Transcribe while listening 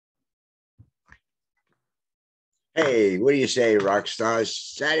Hey, what do you say, rock stars?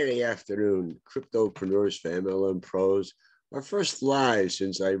 Saturday afternoon, cryptopreneurs for MLM pros. Our first live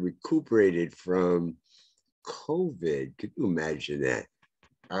since I recuperated from COVID. Could you imagine that?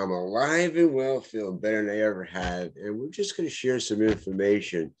 I'm alive and well, feeling better than I ever have. And we're just going to share some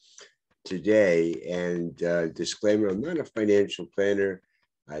information today. And disclaimer, I'm not a financial planner.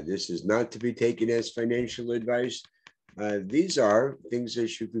 This is not to be taken as financial advice. These are things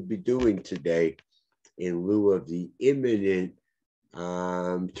that you could be doing today in lieu of the imminent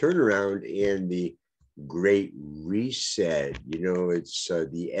turnaround and the great reset. It's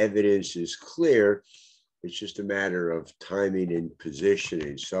the evidence is clear. It's just a matter of timing and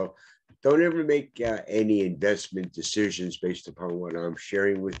positioning. So don't ever make any investment decisions based upon what I'm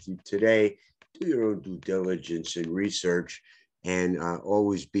sharing with you today. Do your own due diligence and research, and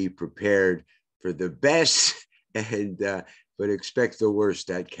always be prepared for the best and but expect the worst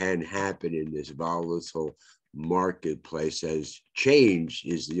that can happen in this volatile marketplace, as change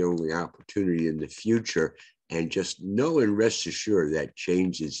is the only opportunity in the future. And just know and rest assured that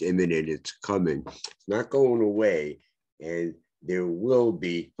change is imminent. It's coming. It's not going away. And there will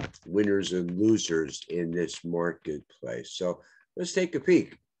be winners and losers in this marketplace. So let's take a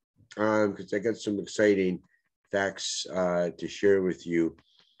peek, because I got some exciting facts to share with you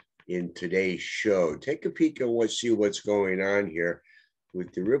in today's show. Take a peek and see what's going on here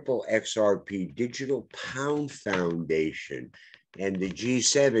with the Ripple XRP Digital Pound Foundation and the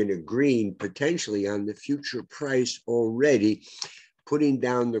G7 agreeing potentially on the future price already, putting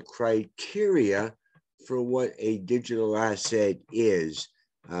down the criteria for what a digital asset is.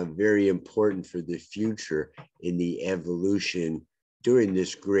 Very important for the future in the evolution during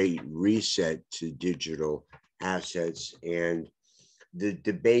this great reset to digital assets. And the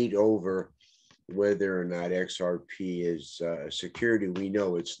debate over whether or not XRP is a security, we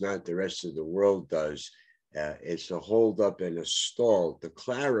know it's not. The rest of the world does. It's a hold up and a stall to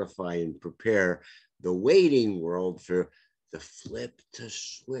clarify and prepare the waiting world for the flip to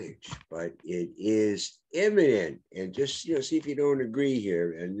switch. But it is imminent. And just see if you don't agree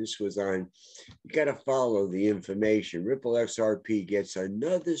here. And this was on. You got to follow the information. Ripple XRP gets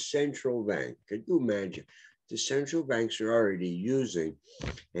another central bank. Could you imagine? The central banks are already using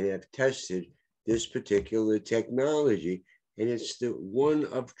and have tested this particular technology, and it's the one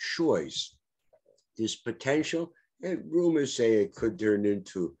of choice. This potential, and rumors say it could turn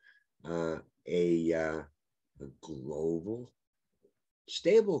into a global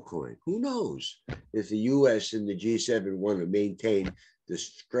stablecoin. Who knows? If the US and the G7 want to maintain the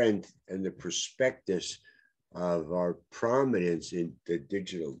strength and the prospectus of our prominence in the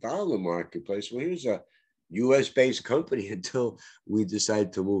digital dollar marketplace, well, here's a US based company until we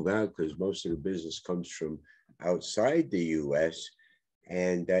decide to move out, because most of the business comes from outside the US.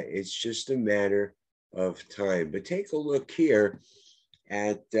 And it's just a matter of time. But take a look here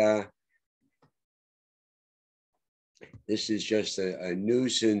at this is just a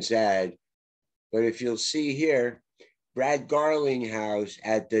nuisance ad. But if you'll see here, Brad Garlinghouse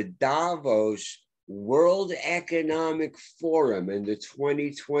at the Davos World Economic Forum and the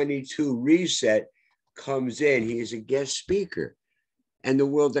 2022 reset comes in. He is a guest speaker. And the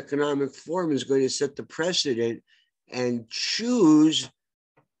World Economic Forum is going to set the precedent and choose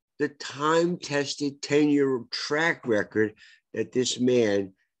the time-tested 10-year track record that this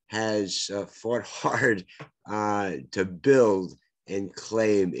man has fought hard to build and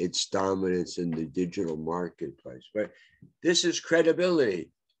claim its dominance in the digital marketplace. But this is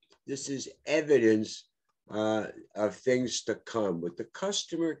credibility. This is evidence of things to come. With the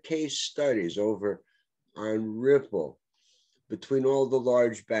customer case studies over on Ripple, between all the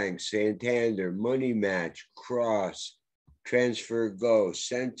large banks, Santander, Money Match, Cross, TransferGo,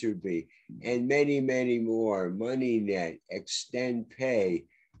 Centerbee, and many, many more, MoneyNet, Extend Pay,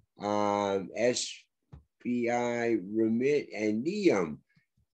 SBI, Remit, and Neum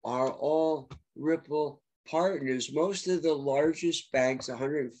are all Ripple partners. Most of the largest banks,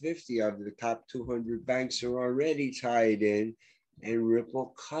 150 of the top 200 banks, are already tied in, and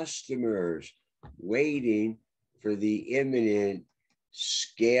Ripple customers waiting for the imminent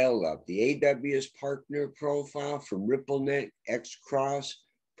scale up. The AWS partner profile from RippleNet, XCross,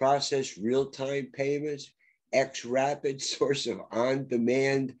 process real-time payments, XRapid, source of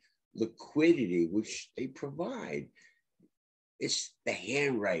on-demand liquidity, which they provide. It's the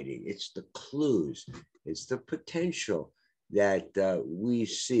handwriting, it's the clues, it's the potential that we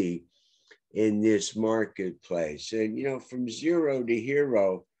see in this marketplace. And, from zero to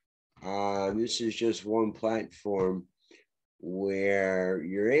hero, this is just one platform where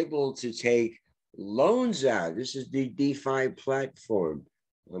you're able to take loans out. This is the DeFi platform.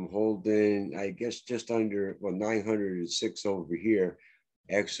 I'm holding, I guess, just under, well, 906 over here,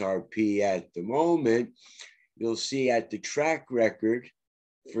 XRP at the moment. You'll see at the track record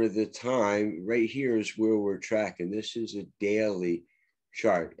for the time, right here is where we're tracking. This is a daily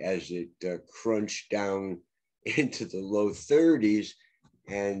chart as it crunched down into the low 30s.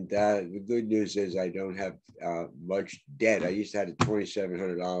 And the good news is I don't have much debt. I used to have a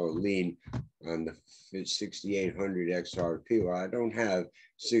 $2,700 lien on the 6,800 XRP. Well, I don't have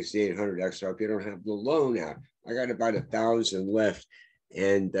 6,800 XRP. I don't have the loan out. I got about 1,000 left.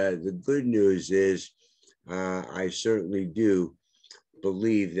 And the good news is I certainly do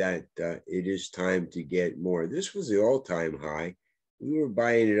believe that it is time to get more. This was the all-time high. We were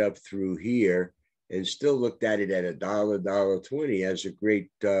buying it up through here and still looked at it at $1.20 as a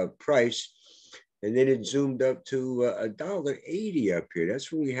great price. And then it zoomed up to $1.80 up here.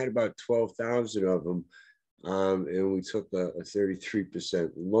 That's when we had about 12,000 of them. And we took a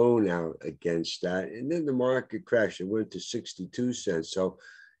 33% loan out against that. And then the market crashed. It went to 62 cents. So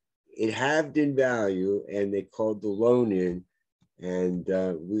it halved in value, and they called the loan in, and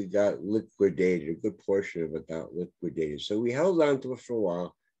we got liquidated. A good portion of it got liquidated. So we held on to it for a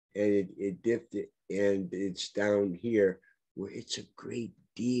while, and it dipped it, and it's down here where it's a great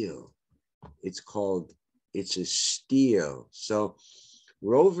deal. It's a steal. So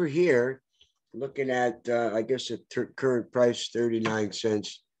we're over here looking at, I guess, the current price, 39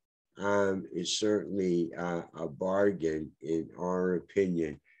 cents is certainly a bargain in our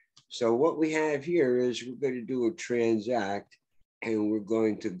opinion. So what we have here is we're going to do a transact, and we're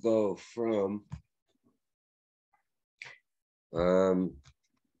going to go from, I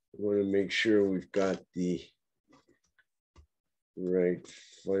want to make sure we've got the right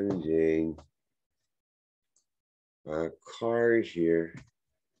funding card here.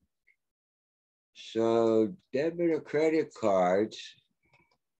 So debit or credit cards,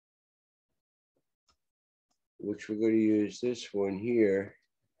 which we're going to use this one here.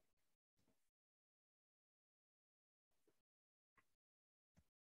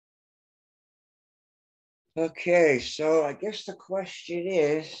 Okay, so I guess the question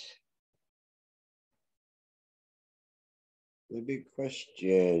is, the big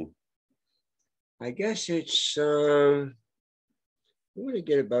question, I guess it's, I want to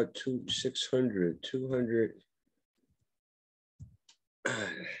get about 200,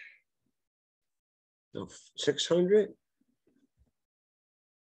 no, 600?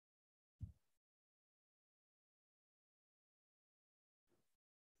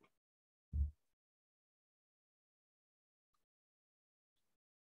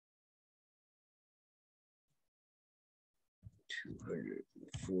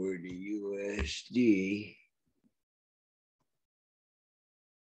 $240 USD.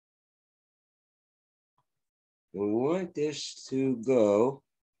 We want this to go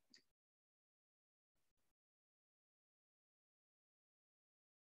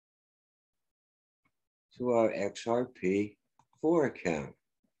to our XRP4 account.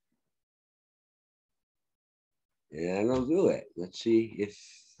 And I'll do it. Let's see if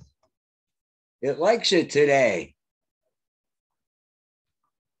it likes it today.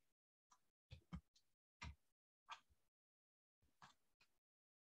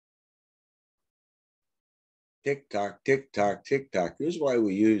 Tick tock, tick tock, tick tock. This is why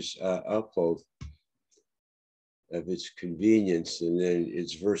we use Uphold, of its convenience and then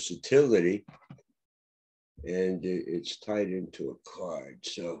its versatility. And it's tied into a card.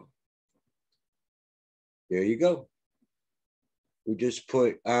 So there you go. We just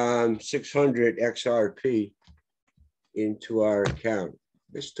put 600 XRP into our account.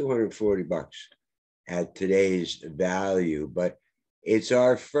 It's $240 at today's value, but it's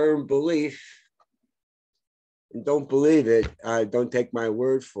our firm belief. And don't believe it. Don't take my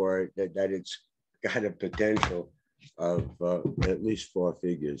word for it that it's got a potential of at least 4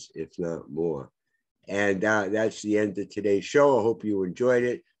 figures, if not more. And that's the end of today's show. I hope you enjoyed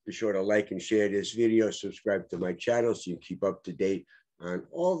it. Be sure to like and share this video. Subscribe to my channel so you keep up to date on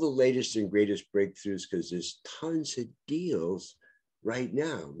all the latest and greatest breakthroughs, because there's tons of deals right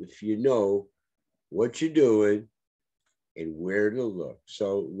now if you know what you're doing and where to look.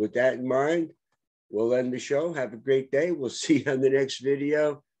 So with that in mind, we'll end the show. Have a great day. We'll see you on the next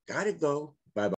video. Gotta go.